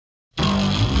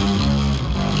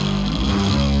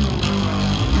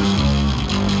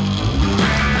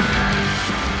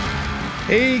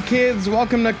Hey kids,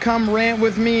 welcome to Come Rant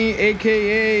With Me,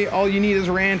 aka All You Need Is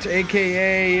Rant,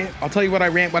 aka I'll tell you what I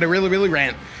rant, what I really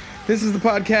rant. This is the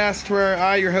podcast where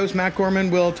I, your host Matt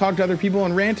Gorman, will talk to other people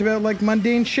and rant about like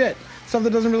mundane shit, stuff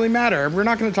that doesn't really matter. We're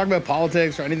not going to talk about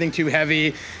politics or anything too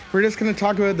heavy. We're just going to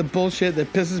talk about the bullshit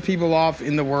that pisses people off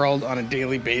in the world on a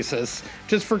daily basis,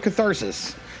 just for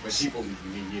catharsis. By people,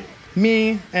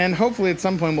 Me, and hopefully at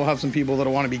some point we'll have some people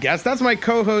that'll want to be guests. That's my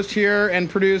co-host here and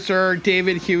producer,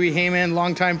 David Huey Heyman,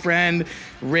 longtime friend,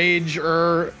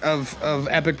 rager of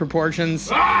epic proportions.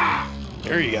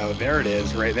 There you go. There it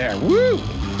is right there. Woo!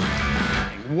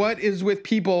 What is with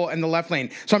people in the left lane?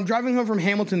 So I'm driving home from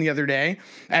Hamilton the other day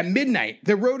at midnight.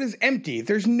 The road is empty.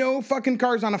 There's no fucking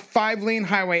cars on a 5-lane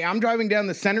highway. I'm driving down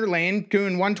the center lane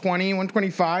doing 120,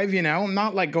 125, you know. I'm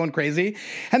not like going crazy.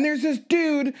 And there's this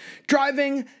dude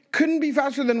driving couldn't be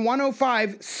faster than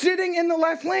 105 sitting in the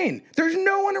left lane. There's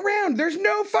no one around. There's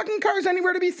no fucking cars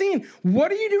anywhere to be seen. What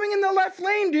are you doing in the left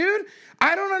lane, dude?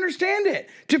 I don't understand it.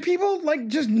 Do people like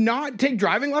just not take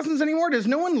driving lessons anymore? Does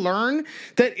no one learn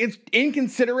that it's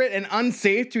inconsiderate and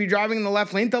unsafe to be driving in the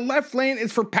left lane? The left lane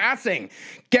is for passing.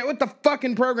 Get with the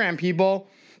fucking program, people.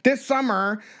 This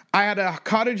summer, I had a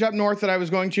cottage up north that I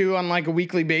was going to on like a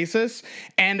weekly basis,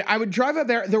 and I would drive up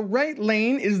there. The right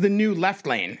lane is the new left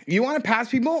lane. You want to pass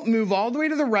people, move all the way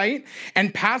to the right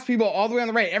and pass people all the way on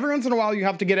the right. Every once in a while, you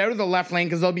have to get out of the left lane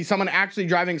because there'll be someone actually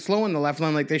driving slow in the left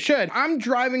lane like they should. I'm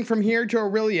driving from here to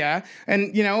Aurelia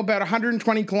and, you know, about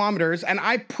 120 kilometers, and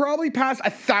I probably passed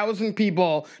 1,000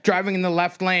 people driving in the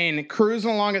left lane,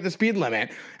 cruising along at the speed limit.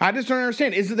 I just don't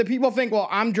understand. Is it that people think, well,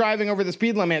 I'm driving over the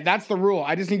speed limit. That's the rule.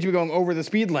 I just need to be going over the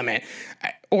speed limit.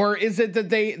 Or is it that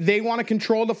they want to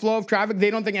control the flow of traffic? They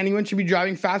don't think anyone should be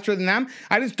driving faster than them?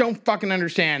 I just don't fucking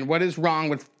understand what is wrong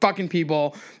with fucking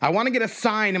people. I want to get a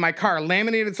sign in my car, a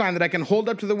laminated sign that I can hold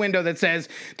up to the window that says,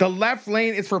 the left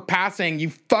lane is for passing,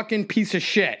 you fucking piece of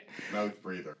shit. Mouth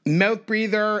breather. Mouth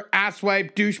breather,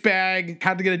 asswipe, douchebag.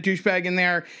 Had to get a douchebag in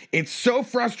there. It's so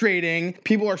frustrating.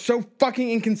 People are so fucking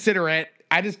inconsiderate.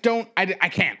 I just can't.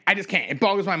 It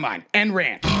boggles my mind. End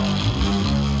rant.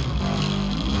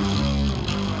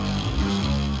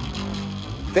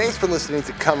 Thanks for listening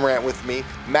to Come Rant With Me,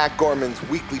 Matt Gorman's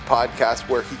weekly podcast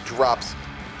where he drops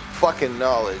fucking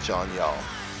knowledge on y'all.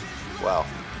 Well,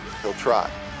 he'll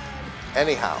try.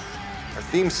 Anyhow, our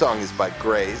theme song is by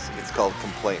Grays. It's called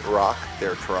Complaint Rock.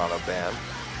 They're a Toronto band.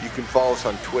 You can follow us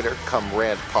on Twitter, Come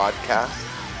Rant Podcast,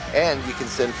 and you can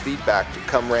send feedback to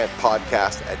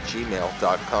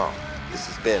comerantpodcast@gmail.com. This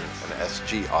has been an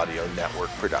SG Audio Network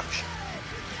production.